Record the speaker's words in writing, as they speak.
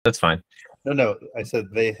That's fine. No, I said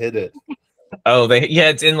they hid it. Oh,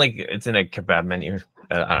 it's in a kebab menu.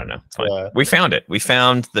 I don't know. It's fine. Yeah. We found it. We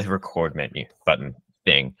found the record menu button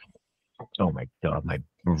thing. Oh my god, my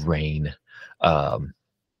brain.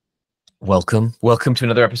 Welcome to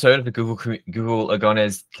another episode of the Google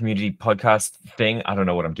Agones community podcast thing. I don't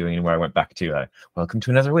know what I'm doing anymore. I went back to welcome to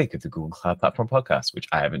another week of the Google Cloud Platform podcast, which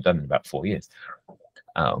I haven't done in about 4 years.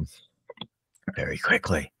 Very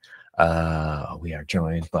quickly, we are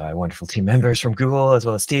joined by wonderful team members from Google, as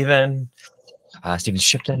well as Stephen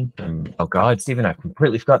Shipton. Oh God, Stephen, I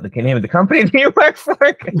completely forgot the name of the company that you work for.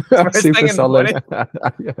 Super solid. I'm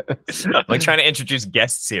like trying to introduce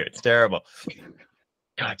guests here. It's terrible.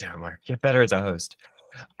 God damn, Mark, get better as a host.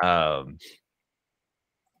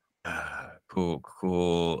 Cool.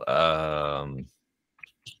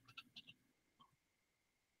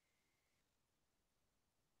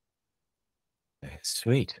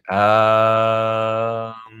 Sweet.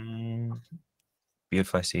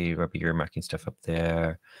 Beautiful. I see, Robbie, you're marking stuff up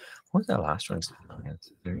there. What was that last one?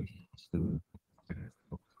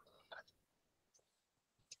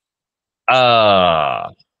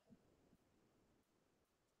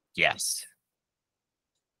 Yes.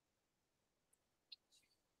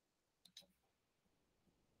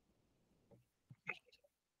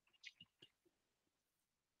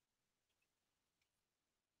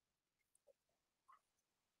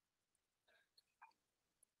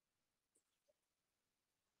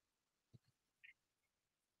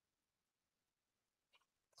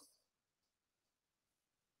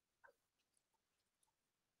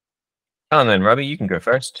 And then, Robbie, you can go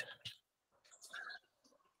first.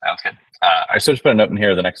 Sounds good. I just put a note in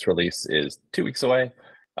here. The next release is 2 weeks away.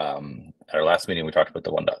 At our last meeting, we talked about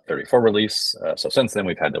the 1.34 release. So since then,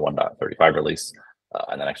 we've had the 1.35 release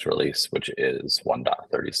and the next release, which is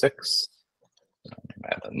 1.36. I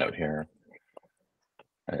have a note here.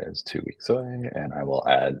 It is 2 weeks away, and I will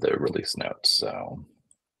add the release notes. So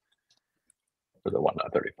for the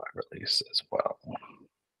 1.35 release as well.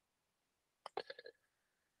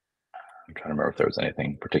 I'm trying to remember if there was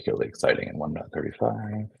anything particularly exciting in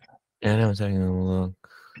 1.35. Yeah, I was having a look.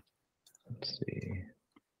 Let's see.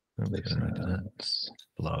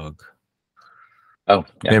 Blog. Oh,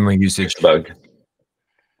 yeah. Memory usage bug.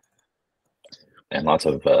 And lots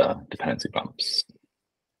of dependency bumps.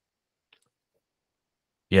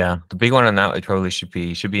 Yeah, the big one on that it probably should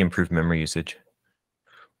be improved memory usage.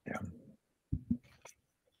 Yeah.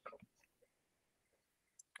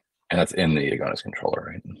 And that's in the Agones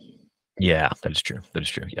controller, right? Yeah, that is true.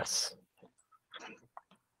 Yes.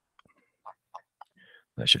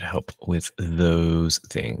 That should help with those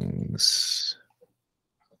things.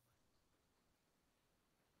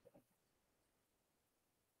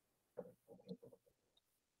 What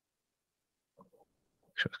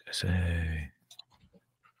was I going to say?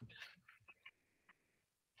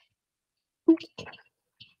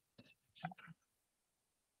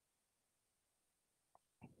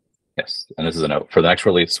 Yes, and this is a note. For the next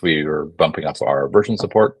release, we are bumping up our version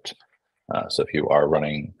support. So if you are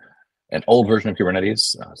running an old version of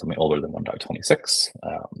Kubernetes, something older than 1.26,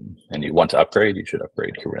 and you want to upgrade, you should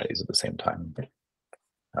upgrade Kubernetes at the same time.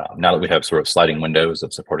 Now that we have sort of sliding windows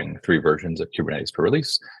of supporting 3 versions of Kubernetes per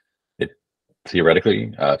release, it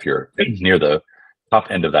theoretically, if you're near the top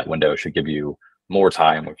end of that window, should give you more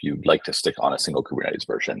time if you'd like to stick on a single Kubernetes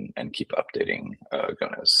version and keep updating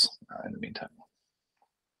Agones in the meantime.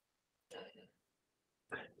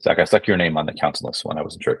 Zach, I stuck your name on the council list one. I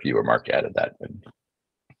wasn't sure if you or Mark added that.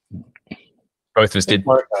 Both of us did.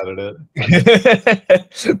 Mark added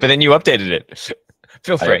it. But then you updated it.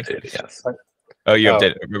 Feel free. I updated, yes. Oh, you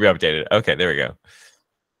updated. We updated it. Okay, there we go.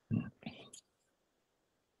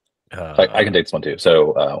 I can take this one too.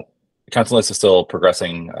 So council list is still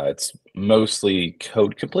progressing. It's mostly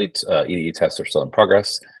code complete. EDE tests are still in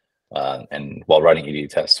progress. And while writing EDE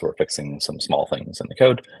tests, we're fixing some small things in the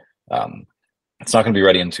code. It's not going to be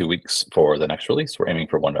ready in 2 weeks for the next release. We're aiming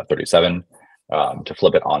for 1.37 to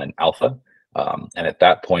flip it on in alpha. And at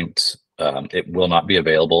that point, it will not be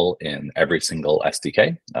available in every single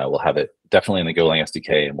SDK. We'll have it definitely in the Golang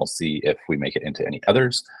SDK, and we'll see if we make it into any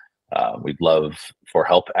others. We'd love for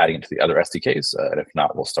help adding it to the other SDKs. And if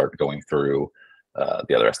not, we'll start going through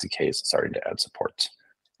the other SDKs and starting to add support.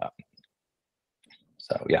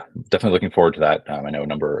 So yeah, definitely looking forward to that. I know a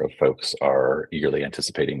number of folks are eagerly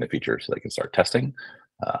anticipating the feature so they can start testing.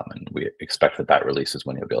 And we expect that that release is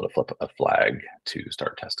when you'll be able to flip a flag to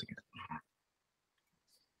start testing it.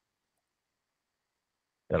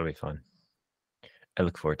 That'll be fun. I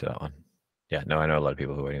look forward to that one. Yeah, no, I know a lot of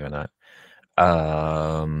people who are waiting on that.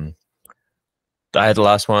 I had the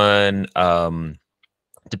last one.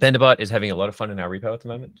 Dependabot is having a lot of fun in our repo at the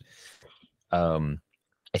moment.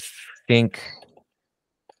 I think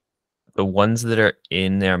the ones that are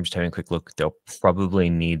in there, I'm just having a quick look, they'll probably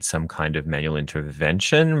need some kind of manual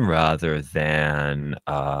intervention rather than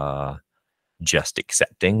just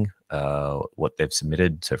accepting what they've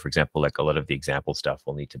submitted. So for example, like a lot of the example stuff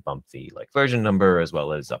will need to bump the like version number as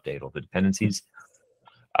well as update all the dependencies.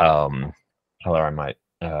 Hello, I might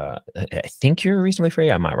I think you're reasonably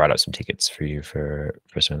free. I might write out some tickets for you for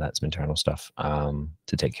some of that, some internal stuff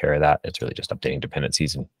to take care of that. It's really just updating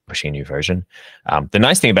dependencies and pushing a new version. The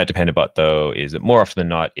nice thing about Dependabot though is that more often than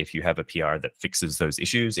not, if you have a PR that fixes those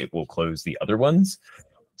issues, it will close the other ones.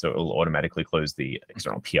 So it will automatically close the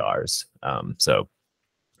external PRs.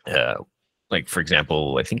 Like for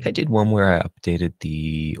example, I think I did one where I updated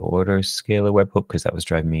the order scaler webhook because that was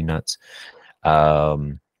driving me nuts.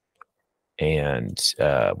 And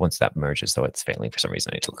once that merges, though it's failing for some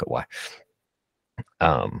reason, I need to look at why.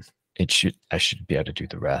 I should be able to do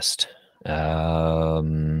the rest.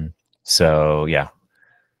 So yeah,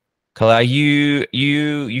 Kala,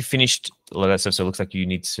 you finished a lot of that stuff, so it looks like you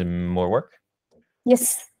need some more work.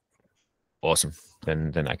 Yes. Awesome.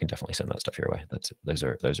 Then I can definitely send that stuff your way. Those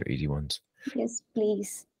are easy ones. Yes,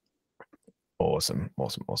 please. Awesome.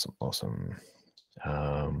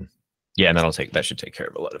 Yeah, and that should take care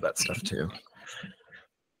of a lot of that stuff too.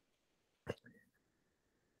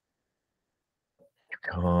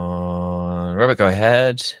 Robert, go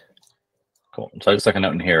ahead. Cool. So just like a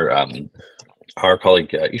note in here, our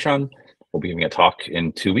colleague Ishan will be giving a talk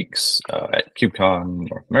in 2 weeks at KubeCon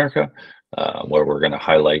North America, where we're going to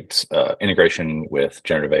highlight integration with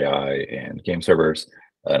generative AI and game servers.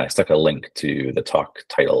 And I stuck a link to the talk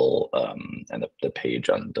title and the page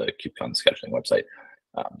on the KubeCon scheduling website.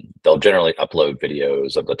 They'll generally upload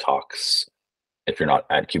videos of the talks if you're not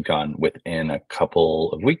at KubeCon within a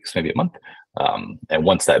couple of weeks, maybe a month. And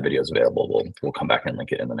once that video is available, we'll come back and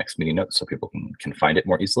link it in the next meeting notes so people can find it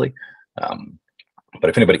more easily. But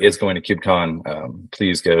if anybody is going to KubeCon,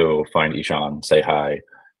 please go find Ishan, say hi,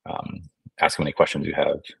 ask him any questions you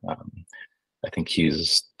have. I think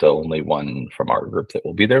he's the only one from our group that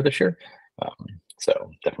will be there this year.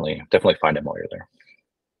 So definitely find him while you're there.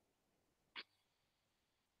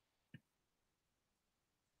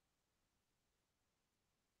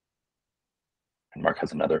 And Mark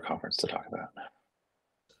has another conference to talk about.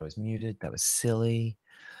 I was muted. That was silly.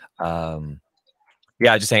 Yeah,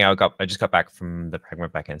 just saying, I just got back from the Pragma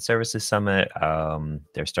Backend Services Summit.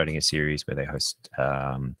 They're starting a series where they host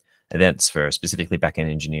events for specifically backend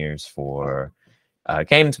engineers for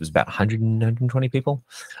games. It was about 120 people.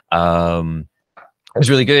 It was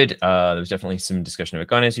really good. There was definitely some discussion of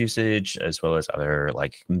Agones usage as well as other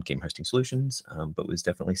like game hosting solutions, but was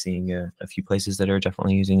definitely seeing a few places that are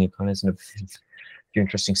definitely using Agones in a few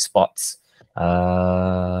interesting spots.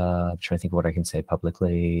 I'm trying to think of what I can say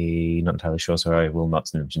publicly. Not entirely sure, so I will not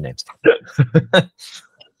mention names. But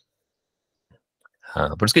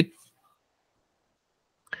it's good.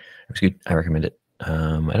 It's good. I recommend it.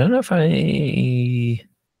 I don't know if I'm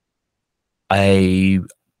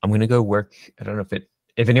gonna go work. I don't know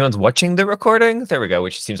if anyone's watching the recording. There we go,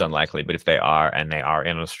 which seems unlikely, but if they are and they are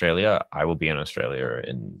in Australia, I will be in Australia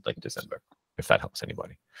in like December, if that helps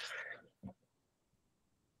anybody.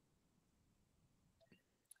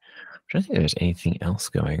 I don't think there's anything else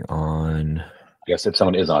going on. I guess if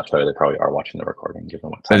someone is in Australia, they probably are watching the recording, given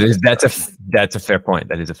what So time. that's a fair point.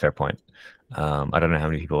 That is a fair point. I don't know how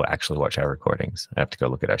many people actually watch our recordings. I have to go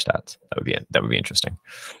look at our stats. That would be interesting.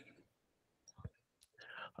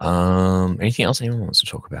 Anything else anyone wants to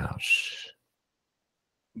talk about?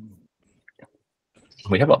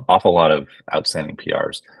 We have an awful lot of outstanding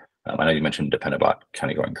PRs. I know you mentioned Dependabot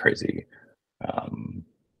kind of going crazy,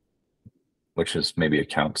 which is maybe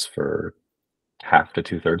accounts for half to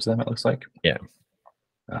 2/3 of them, it looks like. Yeah.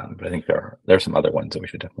 But I think there are some other ones that we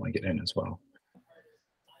should definitely get in as well.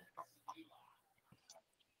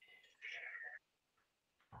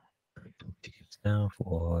 Tickets now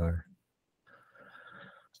for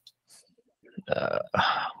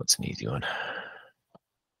what's an easy one?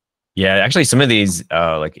 Yeah, actually some of these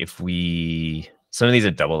like some of these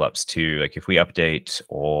are double ups too. Like if we update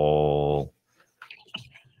all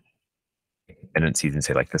dependencies and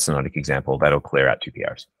say like the Sonotic example, that'll clear out 2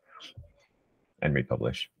 PRs and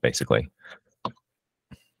republish basically.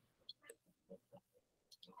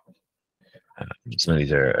 Some of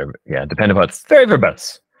these are yeah, Dependabot's very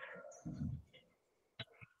verbose.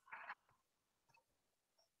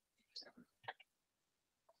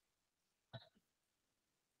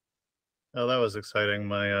 Oh, that was exciting.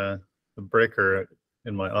 My the breaker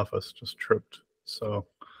in my office just tripped, so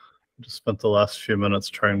I just spent the last few minutes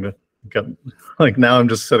trying to Like now I'm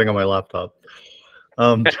just sitting on my laptop.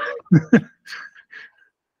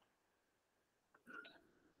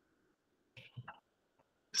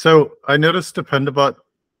 So I noticed Dependabot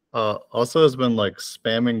also has been like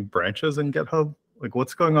spamming branches in GitHub. Like,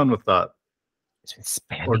 what's going on with that? It's been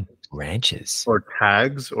spamming branches or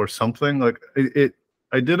tags or something. Like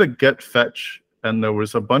I did a get fetch, and there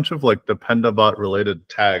was a bunch of like Dependabot related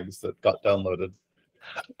tags that got downloaded.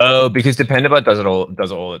 Oh, because Dependabot does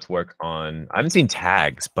all its work on. I haven't seen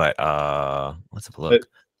tags, but let's have a look.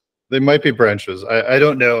 They might be branches. I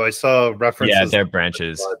don't know. I saw references. Yeah, they're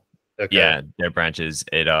branches. Okay. Yeah, they're branches.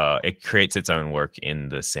 It creates its own work in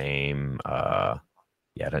the same. Yeah,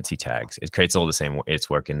 I don't see tags. It creates all the same its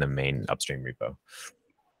work in the main upstream repo.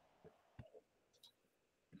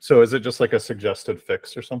 So is it just like a suggested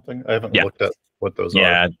fix or something? I haven't looked at what those are.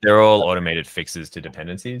 Yeah, they're all automated fixes to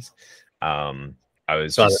dependencies. I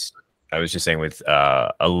was just saying with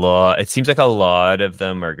a lot. It seems like a lot of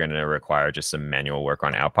them are going to require just some manual work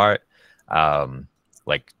on our part.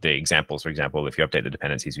 Like the examples, for example, if you update the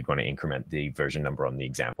dependencies, we'd want to increment the version number on the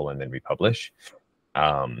example and then republish.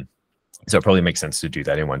 So it probably makes sense to do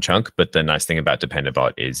that in one chunk. But the nice thing about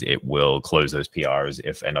Dependabot is it will close those PRs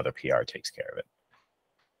if another PR takes care of it.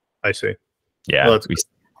 I see. Yeah, well,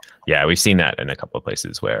 we've seen that in a couple of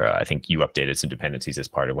places where I think you updated some dependencies as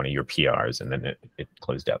part of one of your PRs, and then it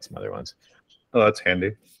closed out some other ones. Oh, that's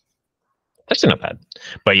handy. That's not bad.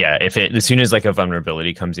 But yeah, as soon as like a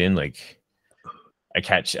vulnerability comes in, like I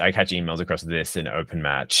catch emails across this and open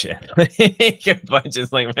match, and a bunch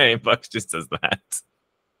of like my inbox just does that.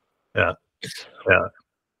 Yeah.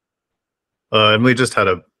 And we just had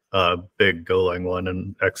a big Golang one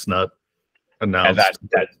in XNet announced.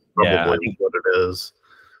 That's probably what it is.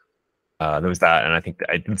 There was that, and I think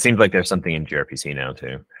it seems like there's something in gRPC now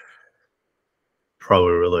too.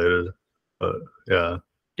 Probably related, but yeah.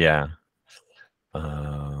 Yeah.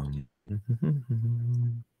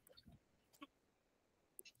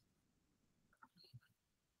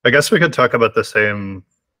 I guess we could talk about the same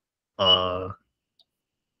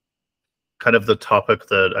kind of the topic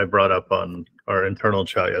that I brought up on our internal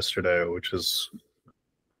chat yesterday, which is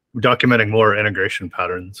documenting more integration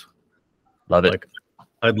patterns. Love it. Like,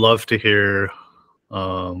 I'd love to hear.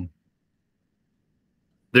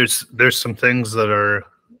 There's some things that are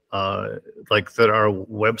that are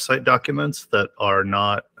website documents that are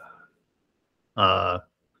not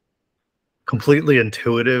completely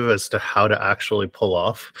intuitive as to how to actually pull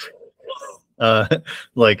off,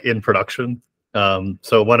 like in production.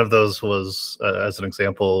 So one of those was, as an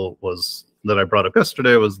example, was that I brought up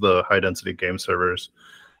yesterday was the high density game servers.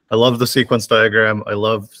 I love the sequence diagram. I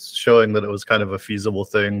love showing that it was kind of a feasible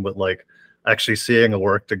thing, but like actually seeing a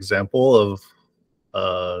worked example of,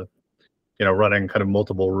 running kind of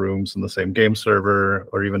multiple rooms in the same game server,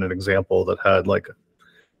 or even an example that had like,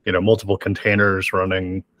 multiple containers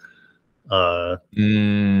running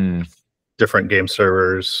different game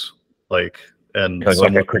servers, like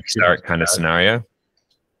a quick start kind of scenario.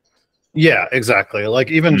 Yeah, exactly.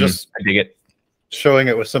 Like even just I dig it. Showing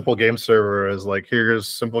it with simple game server is like, here's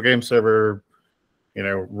simple game server,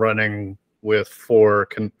 running with four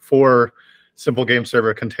simple game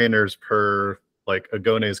server containers per like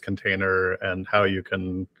Agones container, and how you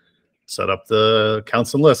can set up the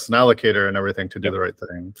counts and lists and allocator and everything to do the right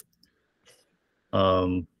thing.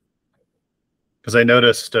 Because I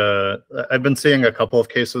noticed I've been seeing a couple of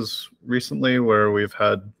cases recently where we've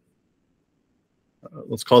had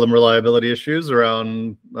let's call them reliability issues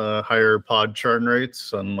around higher pod churn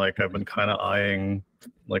rates, and like I've been kind of eyeing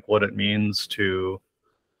like what it means to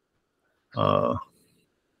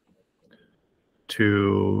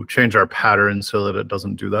change our pattern so that it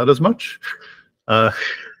doesn't do that as much. And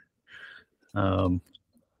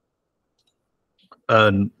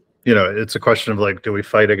it's a question of like, do we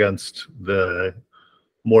fight against the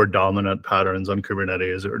more dominant patterns on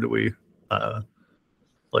Kubernetes, or do we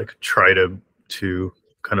like try to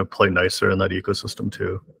kind of play nicer in that ecosystem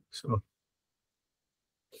too? So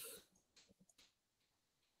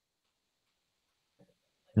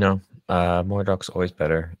no, more docs always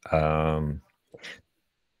better.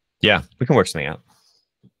 Yeah, we can work something out.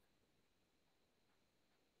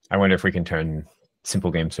 I wonder if we can turn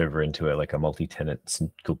simple game server into like a multi-tenant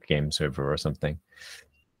single game server or something.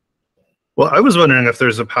 Well, I was wondering if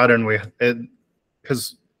there's a pattern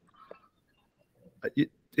because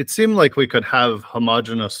it seemed like we could have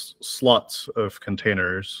homogeneous slots of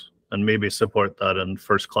containers and maybe support that in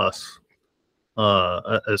first class,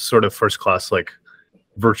 as sort of first class like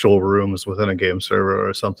virtual rooms within a game server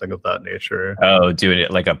or something of that nature. Oh, doing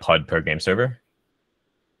it like a pod per game server?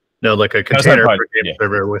 No, like a container per game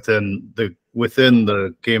server within the within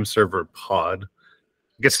the game server pod.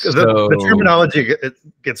 I guess So, the terminology it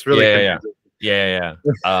gets really confusing. Yeah.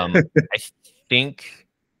 I think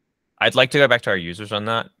I'd like to go back to our users on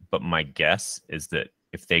that, but my guess is that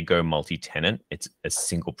if they go multi-tenant, it's a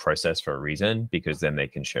single process for a reason, because then they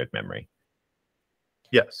can share memory.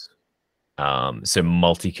 Yes. So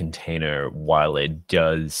multi-container, while it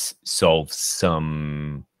does solve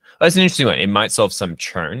some, that's an interesting one. It might solve some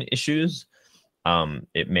churn issues.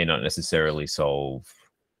 It may not necessarily solve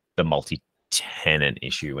the multi-tenant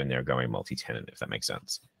issue when they're going multi-tenant, if that makes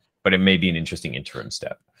sense. But it may be an interesting interim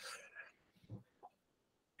step.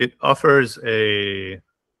 It offers a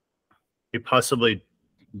possibly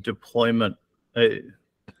deployment.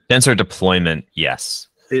 Denser deployment, yes.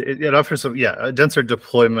 It offers a denser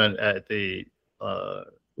deployment at the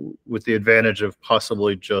with the advantage of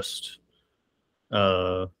possibly just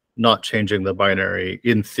not changing the binary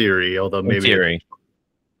in theory, although maybe in theory.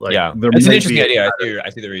 Like, yeah, it's an interesting idea. I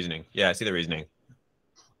see the reasoning. Yeah, I see the reasoning.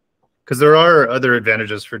 Because there are other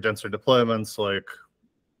advantages for denser deployments, like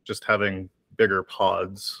just having bigger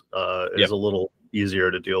pods is a little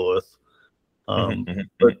easier to deal with.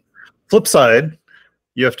 But flip side,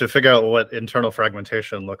 you have to figure out what internal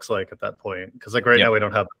fragmentation looks like at that point. Because like right now we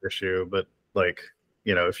don't have an issue, but like,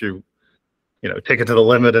 you know, if you take it to the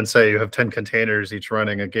limit and say you have 10 containers each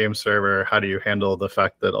running a game server, how do you handle the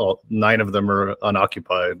fact that all 9 of them are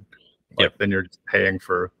unoccupied? Like, then you're just paying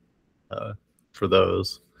for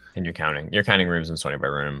those. And you're counting rooms and sorting by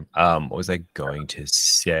room. What was I going to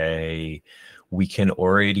say? We can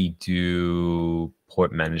already do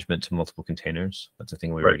port management to multiple containers. That's a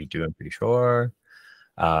thing we already do, I'm pretty sure.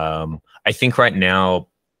 I think right now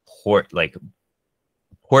port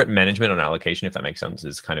management on allocation, if that makes sense,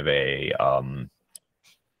 is kind of a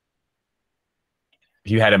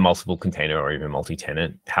if you had a multiple container or even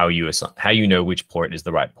multi-tenant, how you know which port is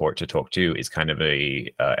the right port to talk to is kind of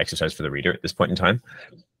a exercise for the reader at this point in time.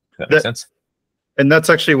 Does that make sense? And that's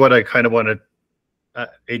actually what I kind of wanted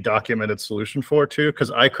a documented solution for too,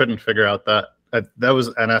 because I couldn't figure out that. That was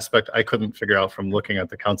an aspect I couldn't figure out from looking at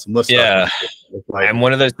the counts and lists. Yeah, and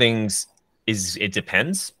one of those things is it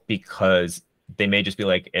depends, because they may just be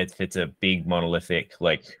like, if it's a big monolithic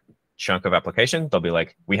like chunk of application, they'll be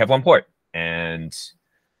like, we have one port, and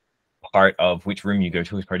part of which room you go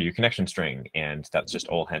to is part of your connection string, and that's just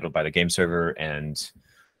all handled by the game server, and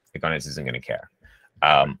Agones isn't going to care.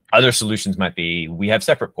 Other solutions might be we have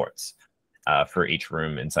separate ports for each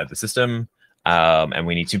room inside the system, and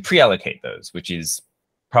we need to pre-allocate those, which is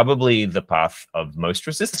probably the path of most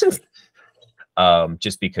resistance.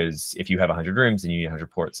 Just because if you have 100 rooms and you need 100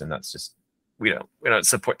 ports, and that's just we don't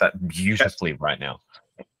support that beautifully right now.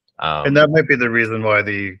 And that might be the reason why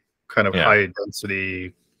the kind of high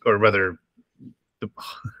density, or rather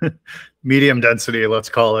the medium density, let's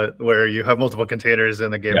call it, where you have multiple containers in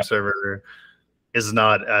the game server is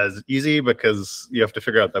not as easy, because you have to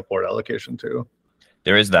figure out that port allocation too.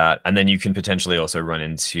 There is that. And then you can potentially also run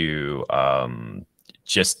into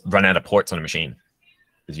just run out of ports on a machine,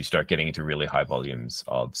 as you start getting into really high volumes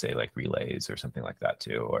of, say, like relays or something like that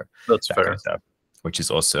too, or that's that fair. kind of stuff, which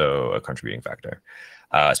is also a contributing factor,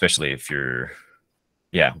 especially if you're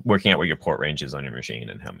working out where your port range is on your machine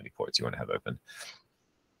and how many ports you want to have open,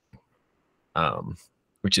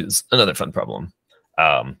 which is another fun problem.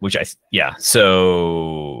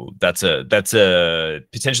 So that's a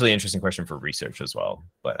potentially interesting question for research as well.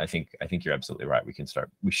 But I think you're absolutely right.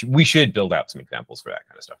 We should build out some examples for that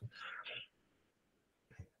kind of stuff.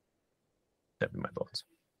 That'd be my thoughts.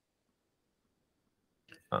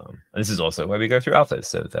 And this is also why we go through alphas,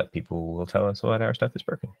 so that people will tell us what our stuff is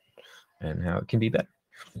broken and how it can be better.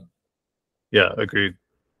 Yeah, agreed.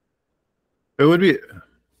 It would be.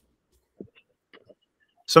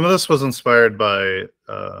 Some of this was inspired by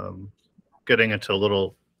getting into a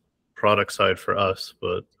little product side for us,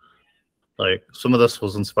 but like some of this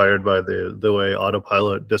was inspired by the way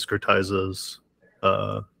Autopilot discretizes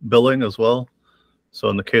billing as well. So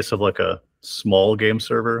in the case of like a small game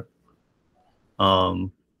server,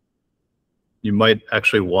 you might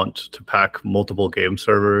actually want to pack multiple game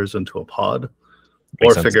servers into a pod,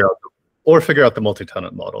 or figure out the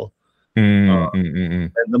multi-tenant model.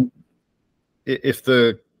 And if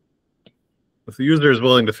the user is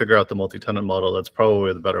willing to figure out the multi-tenant model, that's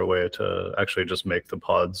probably the better way to actually just make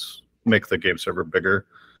the game server bigger.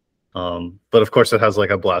 But of course, it has like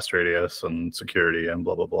a blast radius and security and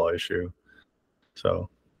blah blah blah issue. So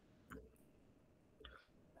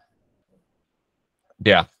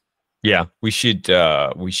yeah, we should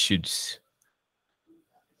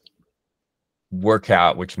work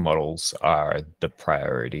out which models are the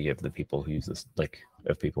priority of the people who use this, like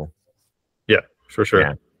of people. Yeah, for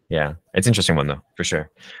sure. Yeah, it's an interesting one though, for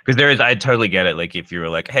sure. Because there is, I totally get it. Like if you were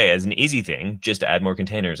like, hey, as an easy thing, just add more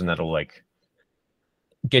containers, and that'll like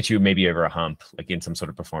get you maybe over a hump, like in some sort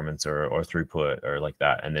of performance or throughput or like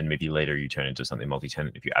that, and then maybe later you turn into something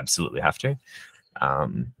multi-tenant if you absolutely have to.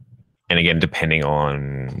 And again, depending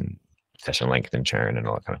on session length and churn and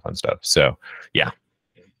all that kind of fun stuff. So yeah,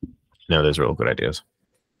 no, those are all good ideas.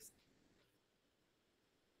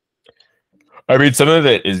 I mean, some of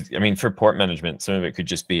it is, I mean, for port management, some of it could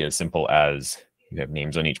just be as simple as you have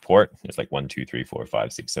names on each port. It's like 1, 2, 3, 4,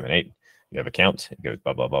 5, 6, 7, 8. You have a count. It goes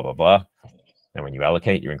blah, blah, blah, blah, blah. And when you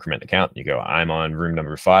allocate, you increment the count. You go, I'm on room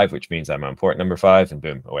number 5, which means I'm on port number 5, and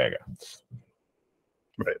boom, away I go.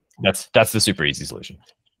 Right. That's the super easy solution.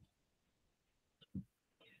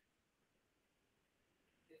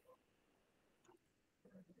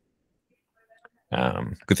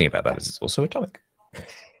 Good thing about that is it's also atomic.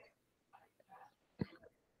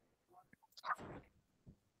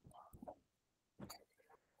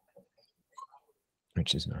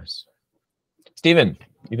 Which is nice. Stephen,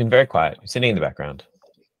 you've been very quiet. You're sitting in the background.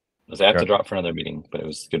 I have to drop for another meeting, but it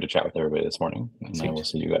was good to chat with everybody this morning. And I will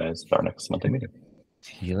see you guys at our next monthly meeting.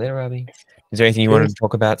 See you later, Robbie. Is there anything you wanted to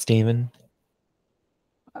talk about, Stephen?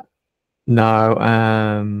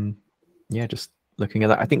 No. Yeah, just looking at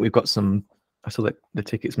that. I think we've got some. I saw that the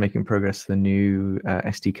ticket's making progress to the new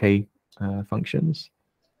SDK functions.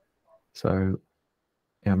 So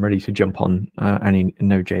yeah, I'm ready to jump on any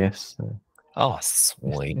Node.js. Oh,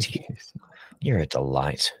 sweet. You're a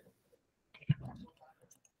delight.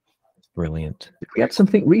 Brilliant. Did we had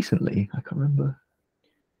something recently? I can't remember.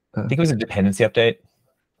 I think it was a dependency update.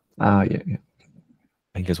 Yeah. I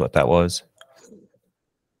think is what that was.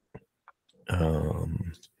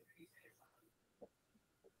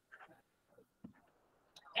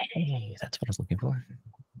 Hey, that's what I was looking for.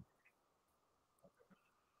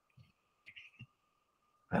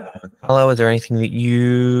 Hello, is there anything that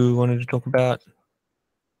you wanted to talk about?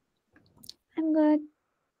 I'm good.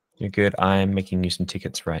 You're good. I'm making you some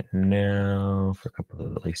tickets right now for a couple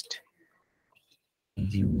of at least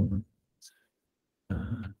easy ones. I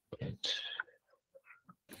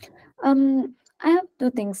have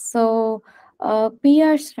two things. So,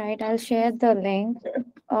 PRs, right? I'll share the link.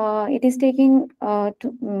 It is taking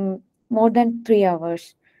more than 3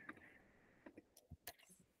 hours.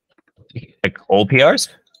 Like all PRs?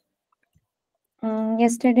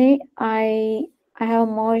 Yesterday, I have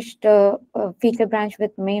merged feature branch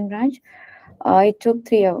with main branch. It took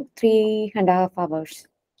 3.5 hours.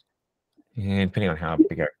 Yeah, depending on how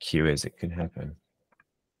big our queue is, it could happen.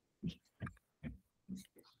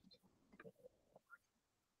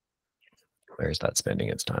 Where is that spending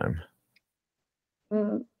its time?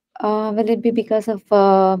 Will it be because of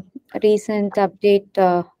recent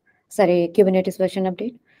update? Sorry, Kubernetes version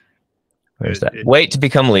update. Where's that? Wait to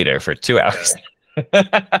become leader for 2 hours. Yeah,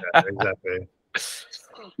 exactly.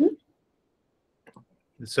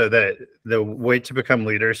 So the wait to become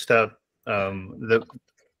leader step, I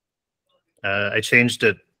changed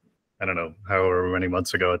it, I don't know, however many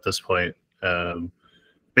months ago at this point.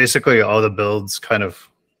 Basically, all the builds kind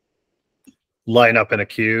of line up in a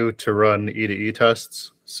queue to run E2E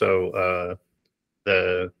tests. So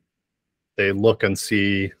they look and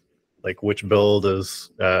see like which build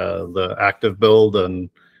is the active build, and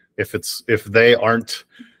if they aren't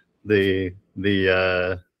the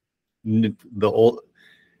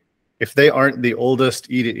oldest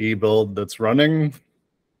E2E build that's running,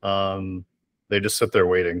 they just sit there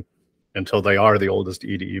waiting until they are the oldest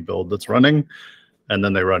E2E build that's running, and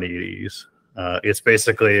then they run E2Es. It's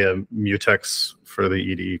basically a mutex for the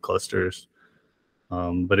E2E clusters.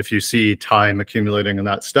 But if you see time accumulating in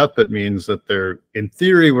that step, it means that there, in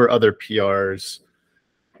theory, were other PRs.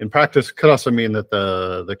 In practice, it could also mean that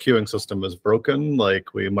the queuing system is broken.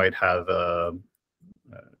 Like we might have other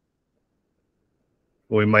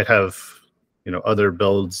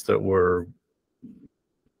builds that were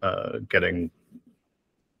getting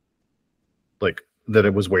like that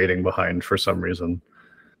it was waiting behind for some reason.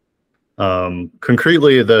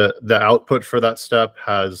 Concretely, the output for that step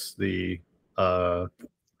has the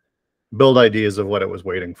build IDs of what it was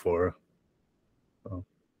waiting for.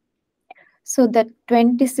 So the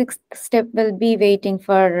 26th step will be waiting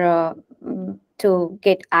for to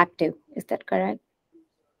get active. Is that correct?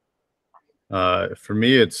 For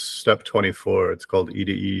me, it's step 24. It's called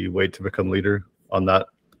E2E wait to become leader on that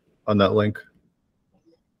link.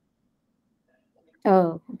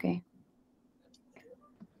 Oh, okay.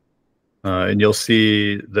 And you'll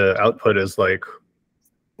see the output is like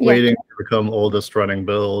waiting to become oldest running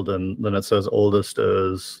build, and then it says oldest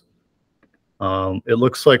is. It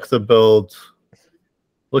looks like the build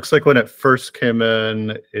looks like when it first came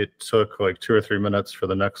in, it took like 2 or 3 minutes for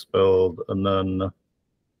the next build, and then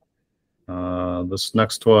this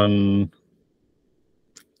next one,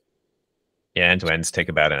 yeah, end-to-ends take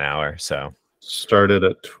about an hour. So started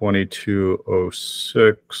at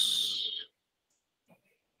 22:06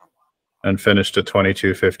 and finished at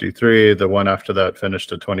 22:53. The one after that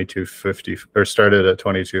finished at 22:50 or started at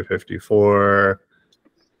 22:54.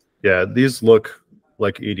 Yeah, these look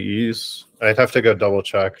like EDEs. I'd have to go double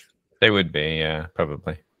check. they would be, yeah,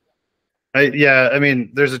 probably. Yeah, I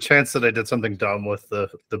mean, there's a chance that I did something dumb with the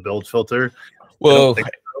build filter. Well,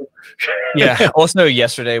 yeah. Also,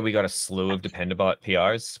 yesterday we got a slew of Dependabot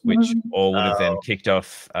PRs, which all would have then kicked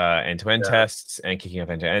off end-to-end tests, and kicking off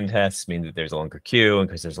end-to-end tests means that there's a longer queue, and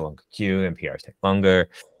because there's a longer queue, then PRs take longer,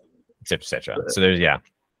 etc., etc. So there's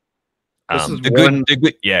This is the good.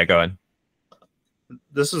 Yeah, go on.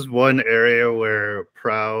 This is one area where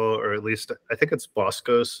Prow, or at least I think it's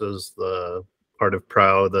Boscos, is the part of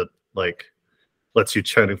Prow that like lets you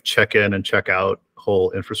kind of check in and check out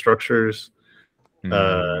whole infrastructures.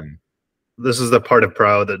 This is the part of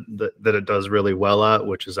Prow that it does really well at,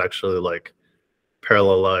 which is actually like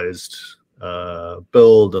parallelized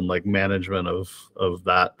build and like management of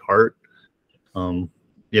that part.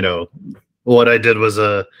 You know, what I did was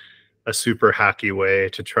a super hacky way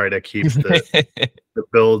to try to keep the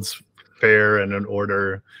builds fair and in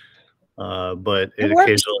order, but it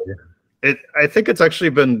occasionally I think it's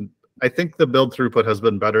actually been, I think the build throughput has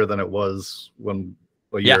been better than it was a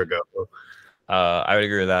year ago. I would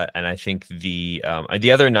agree with that, and I think the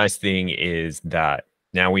other nice thing is that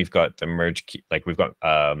now we've got the merge, like we've got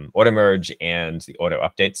auto merge and the auto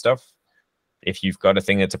update stuff. If you've got a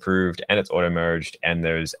thing that's approved and it's auto merged, and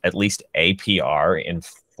there's at least a PR in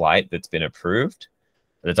flight that's been approved,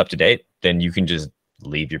 that's up to date, then you can just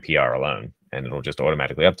leave your PR alone, and it'll just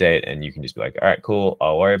automatically update, and you can just be like, all right, cool,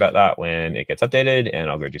 I'll worry about that when it gets updated, and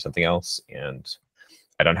I'll go do something else, and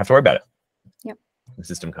I don't have to worry about it. Yep. The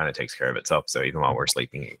system kind of takes care of itself, so even while we're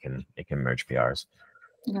sleeping, it can merge PRs.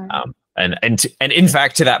 Yeah. And in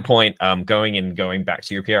fact, to that point, going back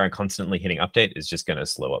to your PR and constantly hitting update is just going to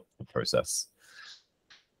slow up the process,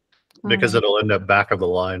 because it'll end up back of the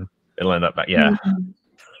line. It'll end up back, yeah.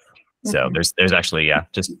 So there's actually,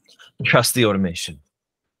 just trust the automation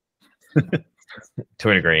to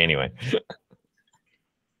a degree, anyway.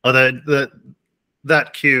 Oh,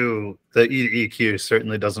 that queue, the EDE queue,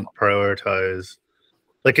 certainly doesn't prioritize.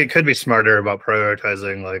 Like, it could be smarter about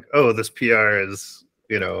prioritizing, like, oh, this PR is,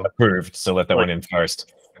 you know, approved, so let that one in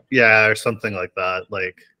first. Yeah, or something like that.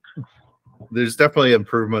 Like, there's definitely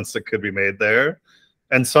improvements that could be made there,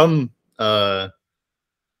 and some.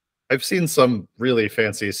 I've seen some really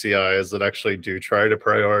fancy CIs that actually do try to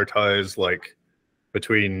prioritize, like,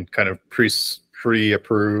 between kind of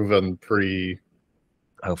pre-approve and pre.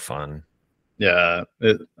 Oh, fun. Yeah,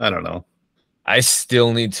 I don't know. I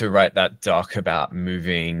still need to write that doc about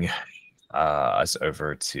moving us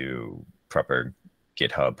over to proper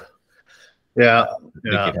GitHub. Yeah,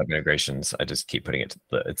 the GitHub integrations. I just keep putting it.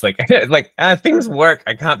 It's like things work.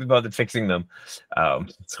 I can't be bothered fixing them.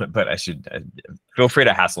 But I should feel free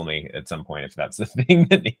to hassle me at some point if that's the thing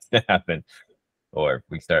that needs to happen, or if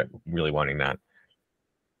we start really wanting that.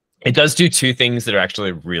 It does do two things that are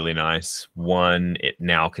actually really nice. One, it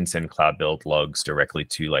now can send cloud build logs directly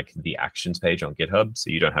to like the actions page on GitHub,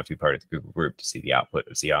 so you don't have to be part of the Google group to see the output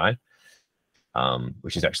of CI,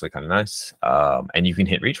 which is actually kind of nice. And you can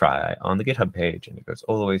hit retry on the GitHub page, and it goes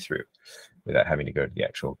all the way through without having to go to the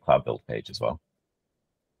actual cloud build page as well.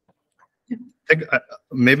 I think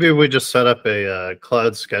maybe we just set up a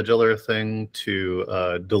cloud scheduler thing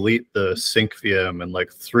to delete the sync VM in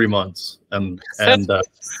like 3 months, and and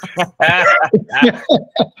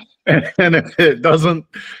if it doesn't,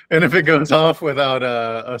 and if it goes off without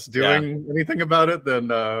us doing anything about it, then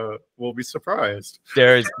we'll be surprised.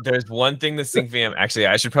 There's one thing the sync VM actually,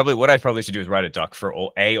 what I probably should do is write a doc for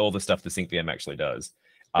all the stuff the sync VM actually does.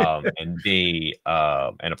 And B,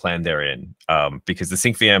 and a plan therein, because the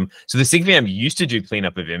sync VM, so the sync VM used to do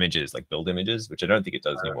cleanup of images, like build images, which I don't think it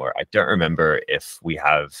does anymore. I don't remember if we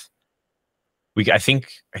have, I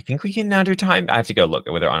think we can now do time. I have to go look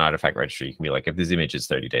whether on artifact registry you can be like, if this image is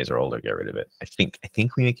 30 days or older, get rid of it. I think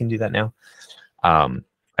we can do that now.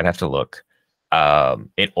 I'd have to look.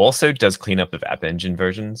 It also does cleanup of App Engine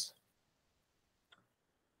versions.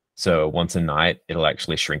 So once a night, it'll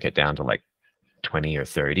actually shrink it down to like 20 or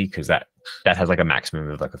 30, because that has like a maximum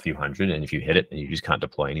of like a few hundred, and if you hit it, then you just can't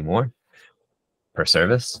deploy anymore per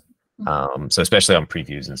service. So especially on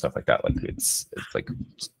previews and stuff like that, like it's like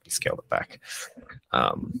scaled it back.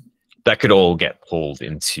 That could all get pulled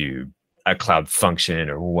into a cloud function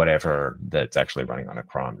or whatever that's actually running on a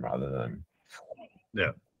cron rather than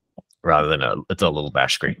it's a little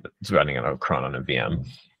bash script that's running on a cron on a VM.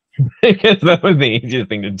 Because that was the easiest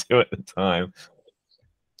thing to do at the time.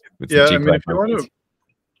 Yeah, I mean, if you want to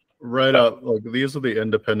write out like these are the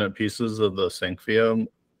independent pieces of the sync VM,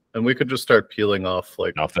 and we could just start peeling off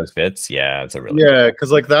like those bits. Yeah, it's a really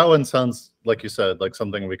because like that one sounds like you said like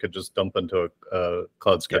something we could just dump into a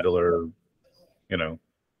cloud scheduler. You know.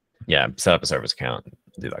 Yeah, set up a service account,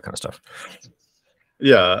 do that kind of stuff.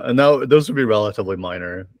 Yeah, and now those would be relatively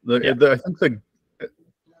minor. I think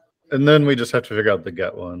and then we just have to figure out the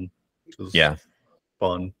get one. Which is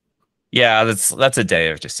fun. Yeah, that's a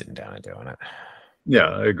day of just sitting down and doing it. Yeah,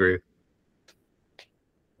 I agree.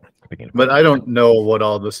 But I don't know what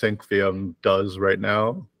all the sync VM does right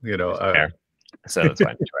now. You know, so that's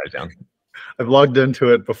fine. Write it down. I've logged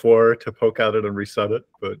into it before to poke at it and reset it,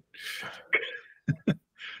 but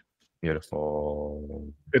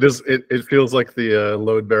beautiful. It is. It feels like the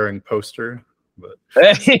load-bearing poster, but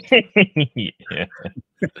yeah.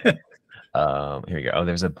 Here we go. Oh,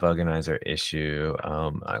 there's a Bugonizer issue.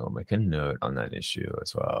 I will make a note on that issue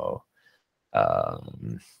as well. I'll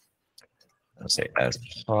say as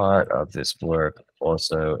part of this work,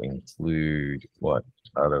 also include what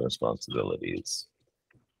other responsibilities.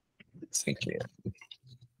 Thank you.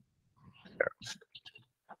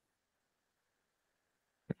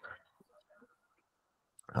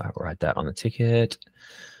 I'll write that on the ticket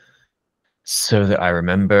so that I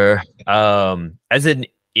remember. As an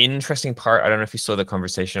interesting part, I don't know if you saw the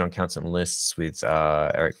conversation on counts and lists with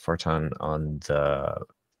Eric Forton on the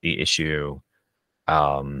issue,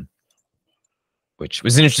 which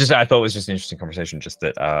was interesting. I thought it was just an interesting conversation. Just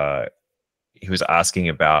that he was asking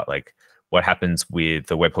about like what happens with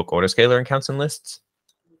the webhook autoscaler in counts and lists,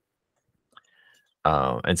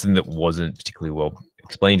 and something that wasn't particularly well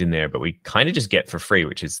explained in there, but we kind of just get for free,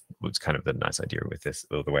 which was kind of the nice idea with this.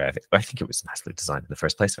 The way I think it was nicely designed in the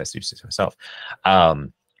first place, if I say so myself,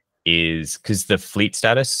 is because the fleet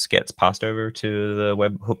status gets passed over to the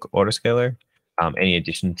webhook autoscaler. Any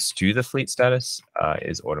additions to the fleet status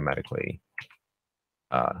is automatically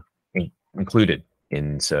included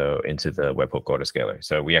into the webhook autoscaler.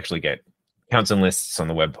 So we actually get counts and lists on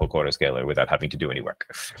the webhook autoscaler without having to do any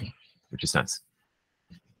work, which is nice.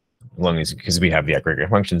 As long as, because we have the aggregate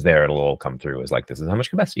functions there, it'll all come through as like, this is how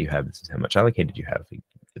much capacity you have, this is how much allocated you have.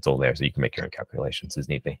 It's all there, so you can make your own calculations as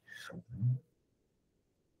need be.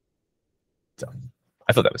 So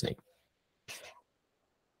I thought that was neat.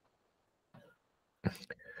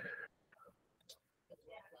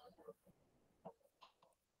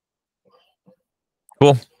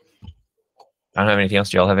 Cool. I don't have anything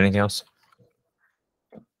else. Do y'all have anything else?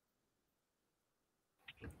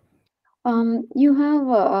 You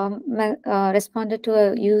have responded to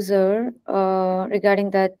a user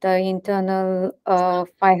regarding that internal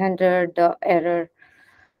 500 error.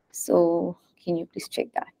 So can you please check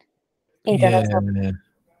that? Yeah,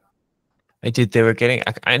 I did. They were getting.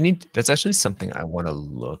 I need. That's actually something I want to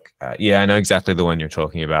look at. Yeah, I know exactly the one you're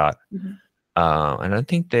talking about. Mm-hmm. I don't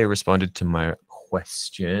think they responded to my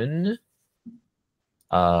question.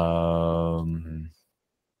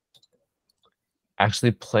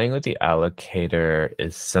 Actually, playing with the allocator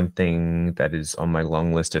is something that is on my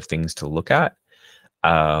long list of things to look at.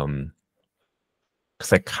 Because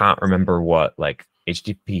I can't remember what like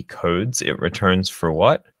HTTP codes it returns for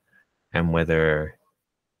what, and whether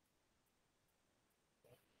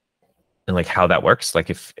and like how that works.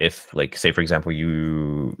 Like if like say for example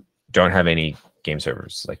you don't have any game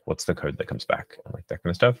servers, like what's the code that comes back, and like that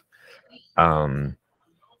kind of stuff.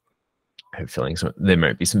 I have a feeling there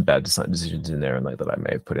might be some bad design decisions in there, and like that I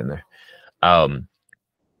may have put in there.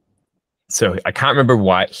 So I can't remember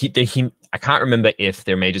why I can't remember if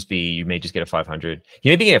there may just be you may just get a 500.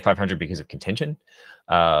 You may be getting a 500 because of contention.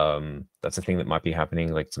 That's a thing that might be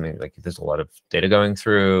happening. Like something like there's a lot of data going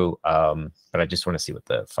through. But I just want to see what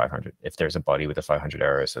the 500 if there's a body with a 500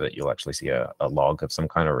 error, so that you'll actually see a log of some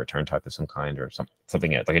kind or return type of some kind or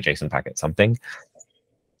something like a JSON packet something.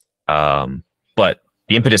 But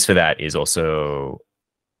the impetus for that is also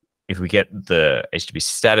if we get the HTTP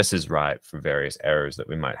statuses right for various errors that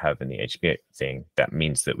we might have in the HTTP thing, that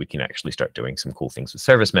means that we can actually start doing some cool things with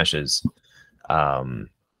service meshes,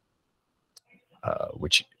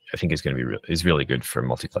 which I think is going to be really good for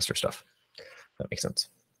multi-cluster stuff. That makes sense.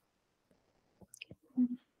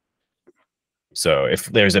 So if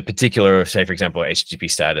there's a particular, say for example, HTTP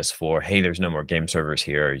status for, hey, there's no more game servers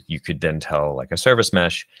here, you could then tell like a service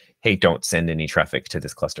mesh, hey, don't send any traffic to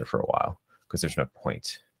this cluster for a while because there's no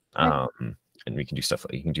point. and we can do stuff.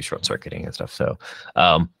 You can do short circuiting and stuff. So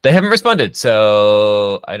they haven't responded.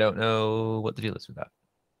 So I don't know what the deal is with that.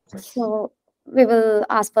 So we will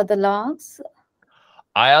ask for the logs.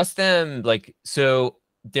 I asked them like, so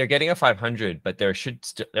they're getting a 500, but there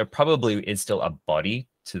probably is still a body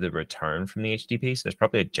to the return from the HTTP. So there's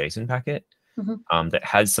probably a JSON packet that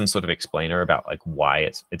has some sort of explainer about like why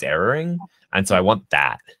it's erroring. And so I want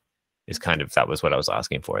that. That was what I was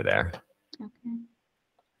asking for there. Okay.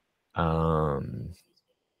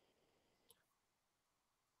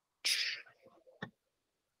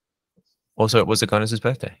 Also, it was Agones'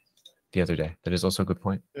 birthday the other day. That is also a good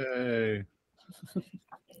point. Yay. I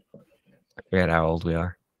forget how old we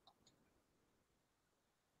are.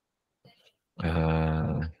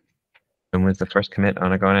 When was the first commit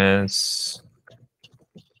on Agones?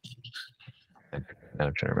 I'm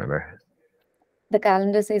trying to remember. The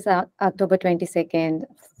calendar says October 22nd.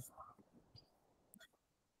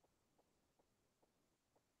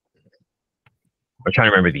 I'm trying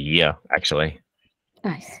to remember the year, actually.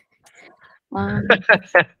 Nice.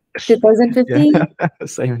 2015? Yeah.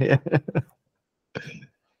 Same here.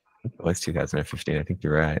 It was 2015. I think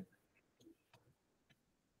you're right.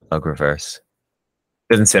 Log reverse.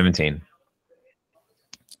 2017.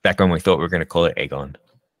 Back when we thought we were going to call it Agon.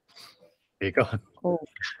 Agon. Oh.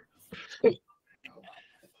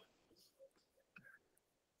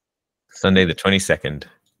 Sunday the 22nd.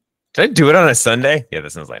 Did I do it on a Sunday? Yeah,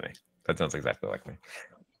 that sounds like me. That sounds exactly like me.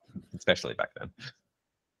 Especially back then.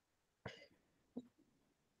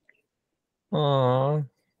 Aww.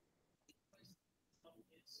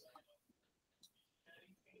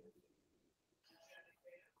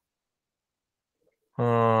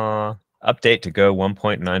 Update to Go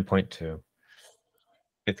 1.9.2.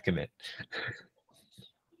 Fifth commit.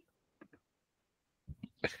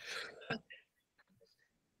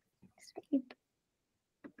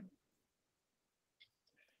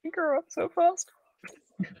 You grew up so fast.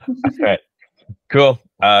 Okay, cool.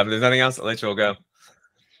 If there's nothing else, I'll let you all go.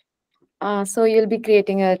 So you'll be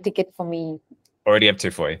creating a ticket for me. Already have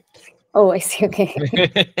 2 for you. Oh, I see. Okay.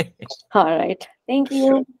 All right. Thank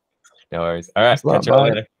you. No worries. All right. Thanks a lot. Catch you all Bye.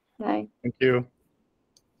 later. Bye. Thank you.